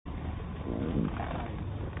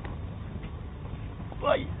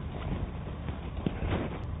Bye.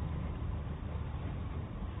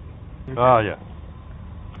 Ah, yeah.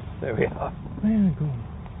 There we are. Very good.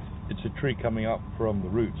 It's a tree coming up from the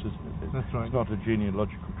roots, isn't it? That's right. It's not a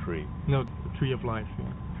genealogical tree. No, the tree of life.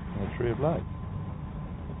 Yeah. A tree of life.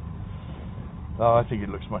 Oh, I think it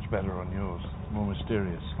looks much better on yours. More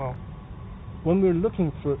mysterious. Well, when we're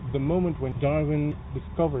looking for the moment when Darwin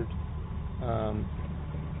discovered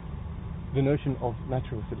the notion of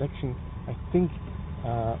natural selection, I think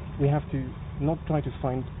we have to not try to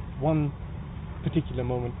find one particular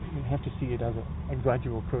moment. We have to see it as a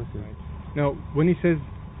gradual process. Right. Now, when he says,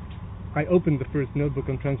 I opened the first notebook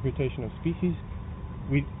on transmutation of species,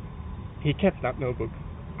 he kept that notebook.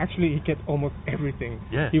 Actually, he kept almost everything.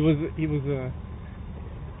 Yeah. He was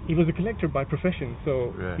a collector by profession,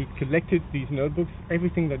 so yeah. He collected these notebooks,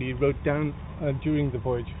 everything that he wrote down during the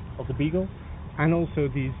voyage of the Beagle, and also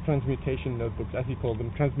these transmutation notebooks, as he called them.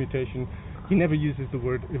 Transmutation, he never uses the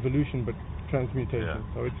word evolution, but transmutation,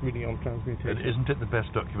 so it's really on transmutation. And isn't it the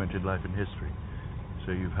best documented life in history?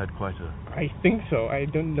 So you've had quite a... I think so. I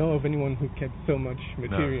don't know of anyone who kept so much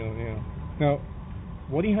material. No. Yeah. Now,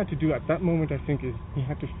 what he had to do at that moment, I think, is he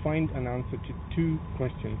had to find an answer to two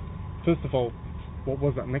questions. First of all, what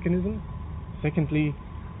was that mechanism? Secondly,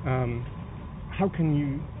 how can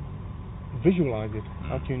you visualize it?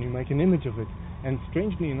 How can you make an image of it? And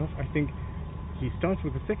strangely enough, I think he starts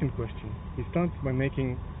with the second question. He starts by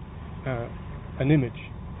making an image.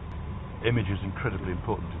 Image is incredibly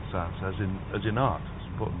important in science, as in art. As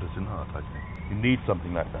important as in art, I think. You need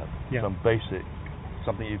something like that. Yeah. Some basic,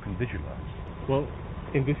 something you can visualize. Well,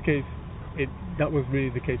 in this case, that was really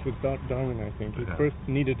the case with Darwin, I think. He first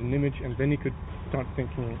needed an image, and then he could start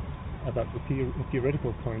thinking about the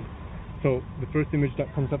theoretical point. So the first image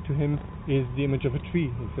that comes up to him is the image of a tree.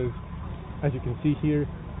 He says, as you can see here,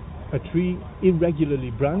 a tree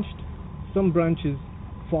irregularly branched, some branches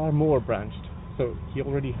far more branched. So he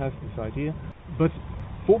already has this idea. But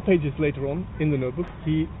 4 pages later on in the notebook,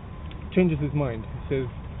 he changes his mind. He says,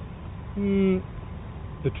 the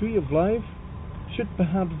tree of life should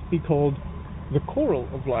perhaps be called the coral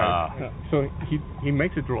of life. So he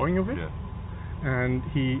makes a drawing of it, and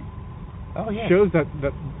he shows that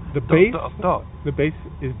the base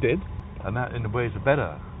is dead. And that, in a way, is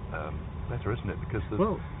better, isn't it? Because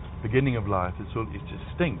the beginning of life is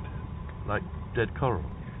distinct, like dead coral.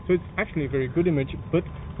 So it's actually a very good image, but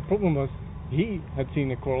the problem was he had seen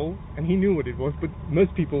a coral and he knew what it was, but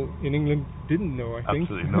most people in England didn't know, I think.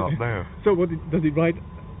 Absolutely not, no. So what does he write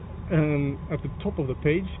at the top of the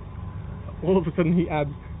page? All of a sudden he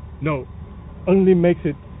adds, no, only makes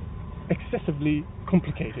it excessively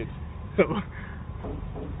complicated. So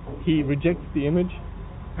he rejects the image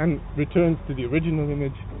and returns to the original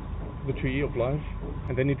image, the tree of life,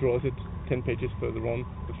 and then he draws it 10 pages further on,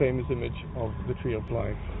 the famous image of the tree of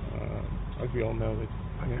life, as we all know it.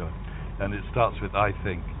 Thank God. And it starts with I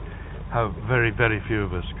think. How very, very few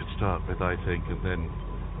of us could start with I think, and then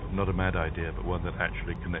not a mad idea, but one that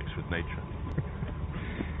actually connects with nature.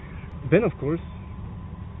 Then, of course,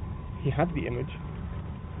 he had the image.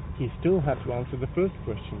 He still had to answer the first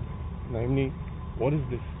question, namely, what is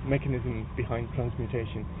this mechanism behind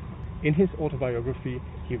transmutation? In his autobiography,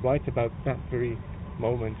 he writes about that very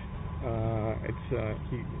moment.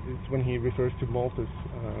 It's when he refers to Malthus.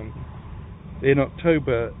 In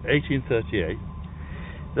October 1838,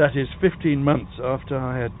 that is 15 months after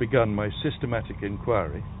I had begun my systematic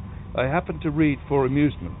inquiry, I happened to read for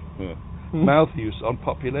amusement Malthus on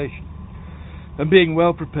population, and being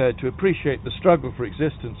well prepared to appreciate the struggle for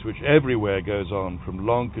existence which everywhere goes on from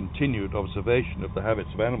long continued observation of the habits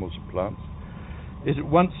of animals and plants, it at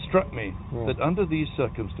once struck me that under these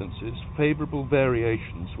circumstances favourable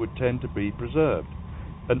variations would tend to be preserved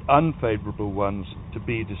and unfavourable ones to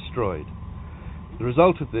be destroyed. The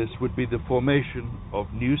result of this would be the formation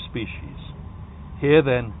of new species. Here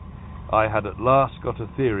then I had at last got a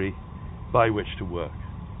theory by which to work.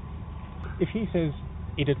 If he says,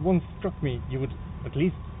 it at once struck me, you would at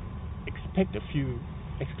least expect a few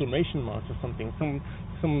exclamation marks or something, some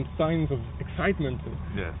signs of excitement.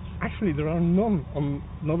 Yes. Actually, there are none,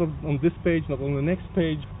 not on this page, not on the next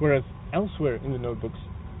page, whereas elsewhere in the notebooks,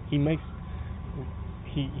 he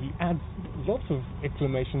adds lots of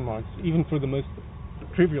exclamation marks, even for the most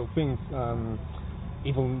trivial things,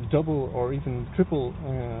 even double or even triple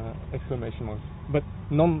exclamation marks, but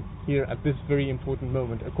none here at this very important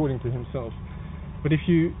moment, according to himself. But if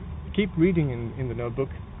you keep reading in the notebook,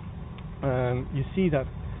 you see that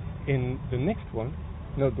in the next one,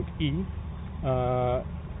 notebook E,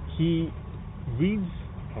 he reads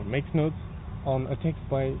or makes notes on a text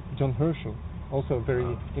by John Herschel, also a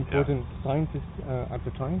very important scientist at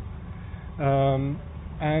the time.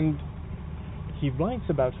 And he writes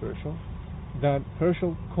about Herschel that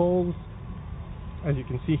Herschel calls, as you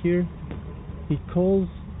can see here, he calls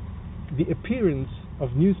the appearance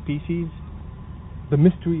of new species the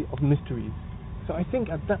mystery of mysteries. So I think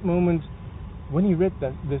at that moment, when he read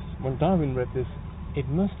when Darwin read this, it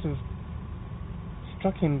must have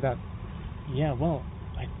struck him that, yeah, well,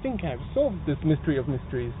 I think I've solved this mystery of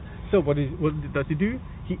mysteries. So what does he do?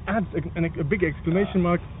 He adds a big exclamation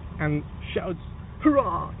mark and shouts,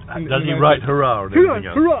 "Hurrah!" Does he write hurrah or anything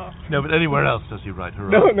else? Hurrah! No, but anywhere else does he write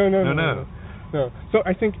hurrah? No. So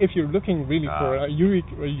I think if you're looking really for a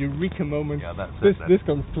eureka moment, this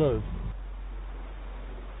comes close.